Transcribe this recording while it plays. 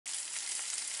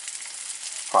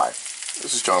Hi,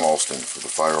 this is John Alston for the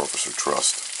Fire Officer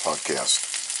Trust podcast.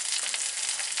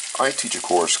 I teach a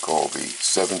course called the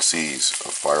 7 C's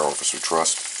of Fire Officer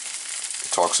Trust.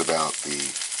 It talks about the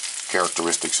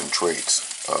characteristics and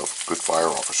traits of good fire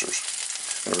officers.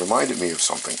 And it reminded me of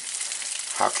something.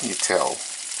 How can you tell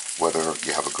whether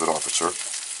you have a good officer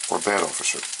or a bad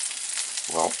officer?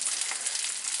 Well,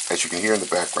 as you can hear in the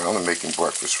background, I'm making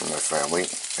breakfast for my family,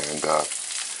 and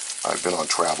I've been on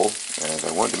travel, and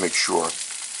I wanted to make sure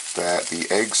that the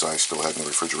eggs I still had in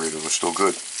the refrigerator were still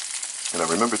good. And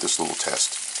I remembered this little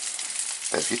test.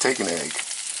 That if you take an egg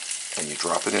and you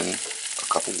drop it in a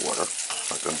cup of water,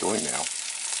 like I'm doing now,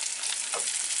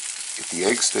 if the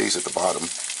egg stays at the bottom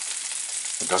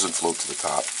and doesn't float to the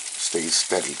top, stays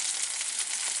steady,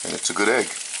 then it's a good egg.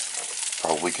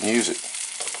 Probably can use it.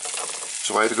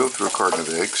 So I had to go through a carton of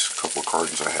eggs, a couple of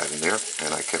cartons I had in there,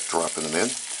 and I kept dropping them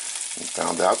in and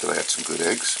found out that I had some good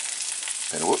eggs.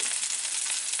 And whoop,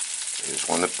 there's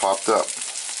one that popped up.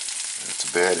 It's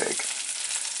a bad egg.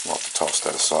 I'll have to toss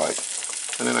that aside.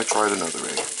 And then I tried another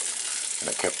egg. And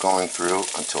I kept going through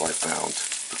until I found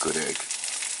the good egg.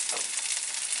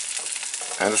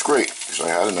 And it's great, because I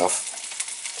had enough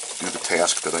to do the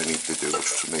task that I needed to do,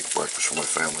 which was to make breakfast for my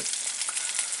family.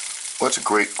 Well, it's a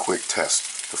great, quick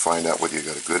test to find out whether you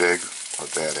got a good egg or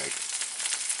a bad egg.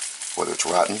 Whether it's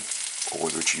rotten or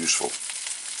whether it's useful.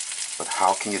 But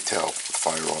how can you tell with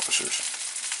fire officers?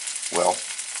 Well,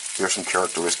 there are some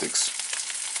characteristics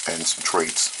and some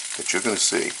traits that you're going to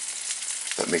see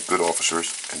that make good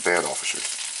officers and bad officers.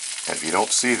 And if you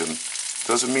don't see them, it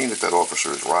doesn't mean that that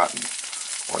officer is rotten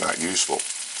or not useful.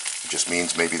 It just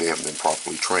means maybe they haven't been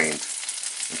properly trained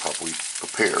and properly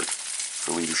prepared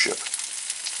for leadership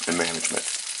and management.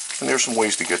 And there's some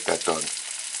ways to get that done.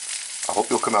 I hope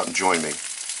you'll come out and join me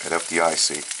at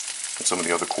FDIC and some of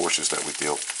the other courses that we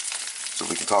do, so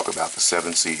we can talk about the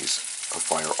 7 C's of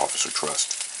Fire Officer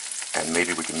Trust. And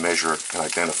maybe we can measure and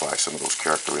identify some of those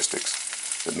characteristics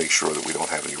that make sure that we don't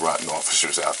have any rotten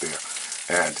officers out there.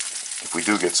 And if we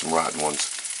do get some rotten ones,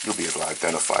 you'll be able to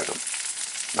identify them.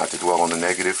 Not to dwell on the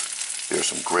negative, there's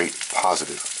some great,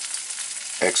 positive,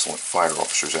 excellent fire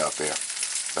officers out there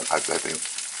that I've had the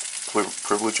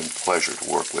privilege and pleasure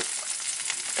to work with.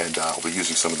 And I'll be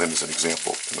using some of them as an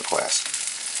example in the class.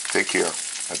 Take care.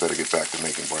 I better get back to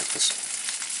making breakfast.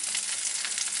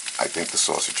 I think the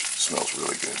sausage smells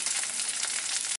really good.